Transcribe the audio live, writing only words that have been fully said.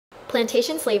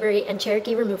Plantation Slavery and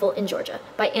Cherokee Removal in Georgia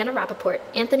by Anna Rappaport,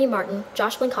 Anthony Martin,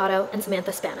 Josh Blancato, and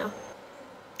Samantha Spano.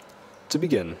 To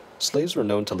begin, slaves were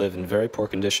known to live in very poor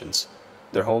conditions.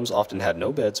 Their homes often had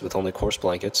no beds with only coarse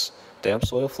blankets, damp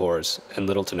soil floors, and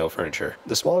little to no furniture.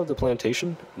 The smaller the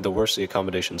plantation, the worse the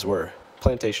accommodations were.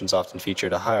 Plantations often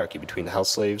featured a hierarchy between house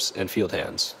slaves and field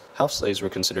hands. House slaves were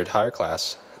considered higher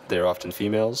class. They are often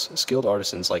females, skilled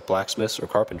artisans like blacksmiths or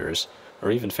carpenters, or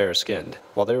even fair-skinned.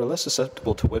 While they were less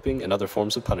susceptible to whipping and other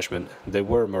forms of punishment, they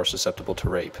were more susceptible to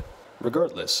rape.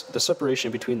 Regardless, the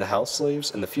separation between the house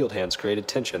slaves and the field hands created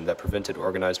tension that prevented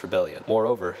organized rebellion.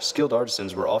 Moreover, skilled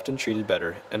artisans were often treated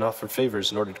better and offered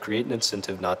favors in order to create an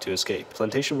incentive not to escape.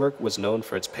 Plantation work was known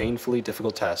for its painfully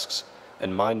difficult tasks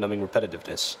and mind-numbing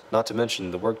repetitiveness, not to mention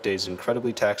the workday's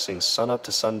incredibly taxing sun-up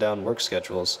to sundown work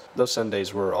schedules, though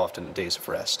Sundays were often days of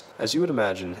rest. As you would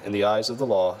imagine, in the eyes of the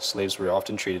law, slaves were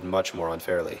often treated much more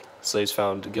unfairly. Slaves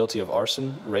found guilty of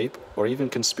arson, rape, or even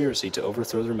conspiracy to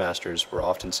overthrow their masters were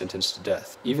often sentenced to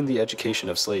death. Even the education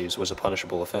of slaves was a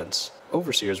punishable offense.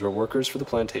 Overseers were workers for the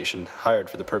plantation, hired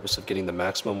for the purpose of getting the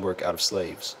maximum work out of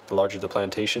slaves. The larger the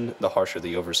plantation, the harsher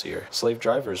the overseer. Slave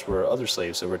drivers were other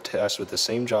slaves that were tasked with the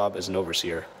same job as an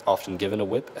overseer, often given a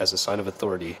whip as a sign of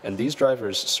authority, and these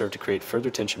drivers served to create further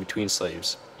tension between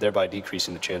slaves, thereby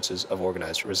decreasing the chances of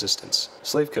organized resistance.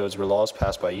 Slave codes were laws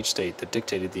passed by each state that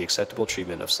dictated the acceptable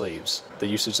treatment of slaves. The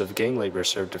usage of gang labor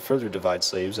served to further divide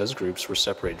slaves as groups were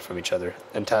separated from each other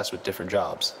and tasked with different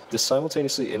jobs. This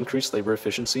simultaneously increased labor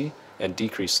efficiency and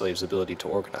decreased slaves' ability to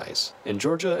organize. In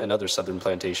Georgia and other southern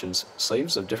plantations,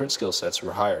 slaves of different skill sets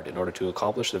were hired in order to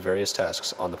accomplish the various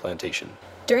tasks on the plantation.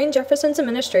 During Jefferson's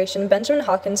administration, Benjamin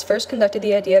Hawkins first conducted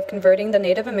the idea of converting the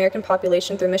Native American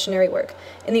population through missionary work.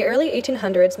 In the early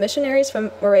 1800s, missionaries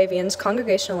from Moravians,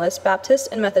 Congregationalists, Baptists,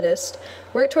 and Methodists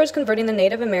worked towards converting the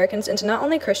Native Americans into not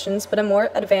only Christians, but a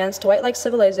more advanced white-like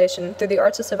civilization through the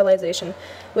arts of civilization,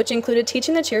 which included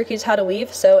teaching the Cherokees how to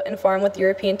weave, sew, and farm with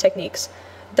European techniques.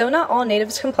 Though not all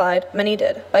natives complied, many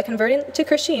did. By converting to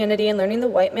Christianity and learning the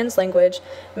white man's language,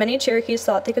 many Cherokees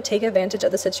thought they could take advantage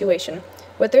of the situation.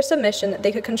 With their submission,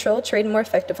 they could control trade more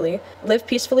effectively, live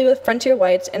peacefully with frontier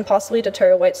whites, and possibly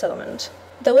deter white settlement.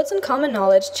 Though it's in common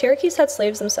knowledge, Cherokees had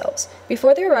slaves themselves.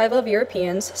 Before the arrival of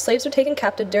Europeans, slaves were taken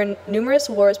captive during numerous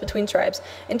wars between tribes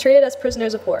and traded as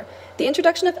prisoners of war. The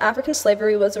introduction of African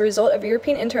slavery was a result of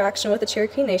European interaction with the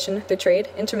Cherokee nation through trade,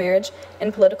 intermarriage,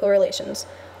 and political relations.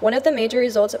 One of the major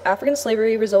results of African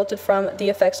slavery resulted from the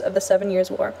effects of the 7 Years'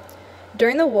 War.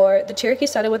 During the war, the Cherokee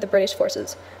sided with the British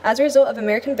forces. As a result of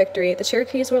American victory, the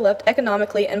Cherokees were left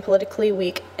economically and politically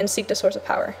weak and seeked a source of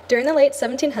power. During the late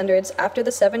 1700s, after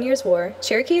the 7 Years' War,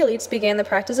 Cherokee elites began the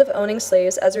practice of owning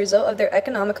slaves as a result of their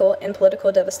economical and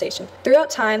political devastation. Throughout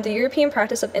time, the European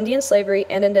practice of Indian slavery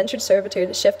and indentured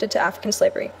servitude shifted to African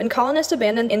slavery. When colonists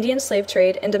abandoned Indian slave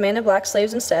trade and demanded black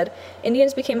slaves instead,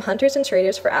 Indians became hunters and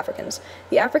traders for Africans.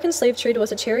 The African slave trade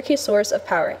was a Cherokee source of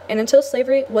power, and until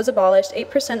slavery was abolished,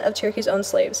 8% of Cherokees owned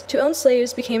slaves. To own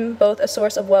slaves became both a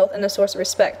source of wealth and a source of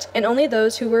respect, and only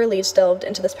those who were elites delved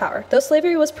into this power. Though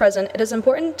slavery was present, it is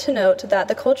important to note that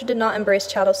the culture did not embrace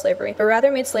chattel slavery, but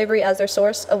rather made slavery as their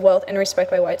source of wealth and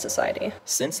respect by white society.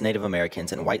 Since Native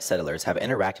Americans and white settlers have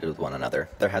interacted with one another,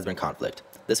 there has been conflict.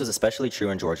 This was especially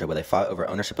true in Georgia, where they fought over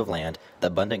ownership of land, the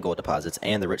abundant gold deposits,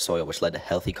 and the rich soil, which led to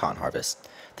healthy cotton harvests.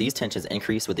 These tensions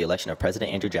increased with the election of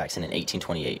President Andrew Jackson in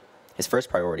 1828. His first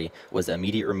priority was the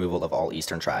immediate removal of all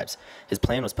Eastern tribes. His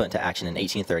plan was put into action in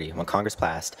 1830 when Congress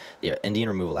passed the Indian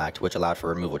Removal Act, which allowed for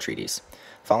removal treaties.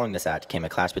 Following this act came a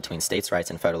clash between states'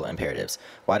 rights and federal imperatives.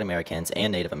 White Americans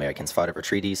and Native Americans fought over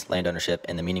treaties, land ownership,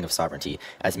 and the meaning of sovereignty,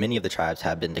 as many of the tribes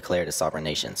have been declared as sovereign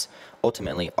nations.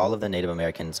 Ultimately, all of the Native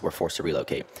Americans were forced to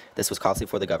relocate. This was costly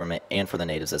for the government and for the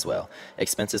natives as well.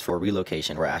 Expenses for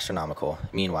relocation were astronomical.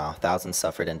 Meanwhile, thousands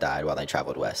suffered and died while they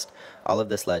traveled west. All of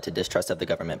this led to distrust of the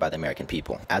government by the American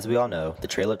people. As we all know, the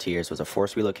Trail of Tears was a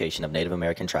forced relocation of Native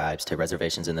American tribes to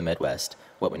reservations in the Midwest,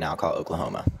 what we now call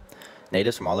Oklahoma.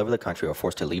 Natives from all over the country were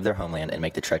forced to leave their homeland and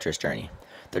make the treacherous journey.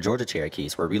 The Georgia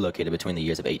Cherokees were relocated between the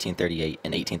years of 1838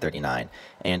 and 1839,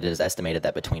 and it is estimated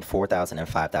that between 4,000 and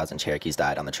 5,000 Cherokees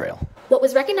died on the trail. What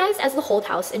was recognized as the Hold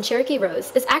House in Cherokee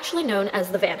Rose is actually known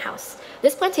as the Van House.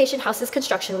 This plantation house's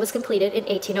construction was completed in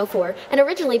 1804 and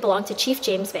originally belonged to Chief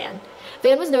James Van.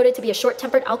 Van was noted to be a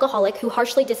short-tempered alcoholic who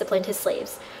harshly disciplined his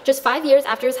slaves. Just 5 years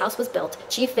after his house was built,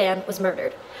 Chief Van was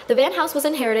murdered. The Van House was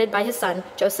inherited by his son,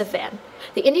 Joseph Van.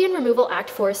 The Indian Removal Act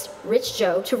forced Rich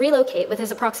Joe to relocate with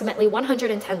his approximately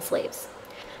 110 slaves.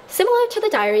 Similar to the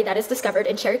diary that is discovered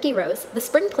in Cherokee Rose, the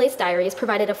Spring Place diaries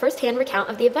provided a first-hand recount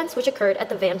of the events which occurred at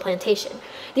the Van plantation.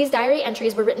 These diary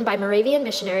entries were written by Moravian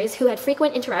missionaries who had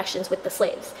frequent interactions with the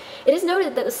slaves. It is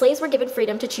noted that the slaves were given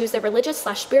freedom to choose their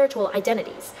religious/spiritual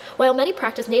identities. While many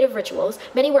practiced native rituals,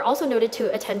 many were also noted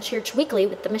to attend church weekly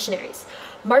with the missionaries.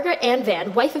 Margaret Ann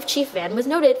Van, wife of Chief Van, was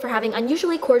noted for having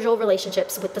unusually cordial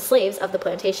relationships with the slaves of the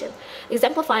plantation.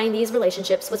 Exemplifying these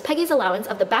relationships was Peggy's allowance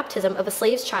of the baptism of a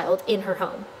slave's child in her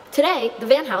home. Today, the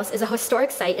Van House is a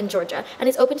historic site in Georgia and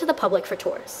is open to the public for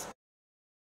tours.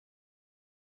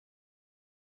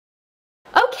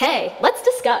 Okay, let's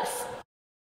discuss.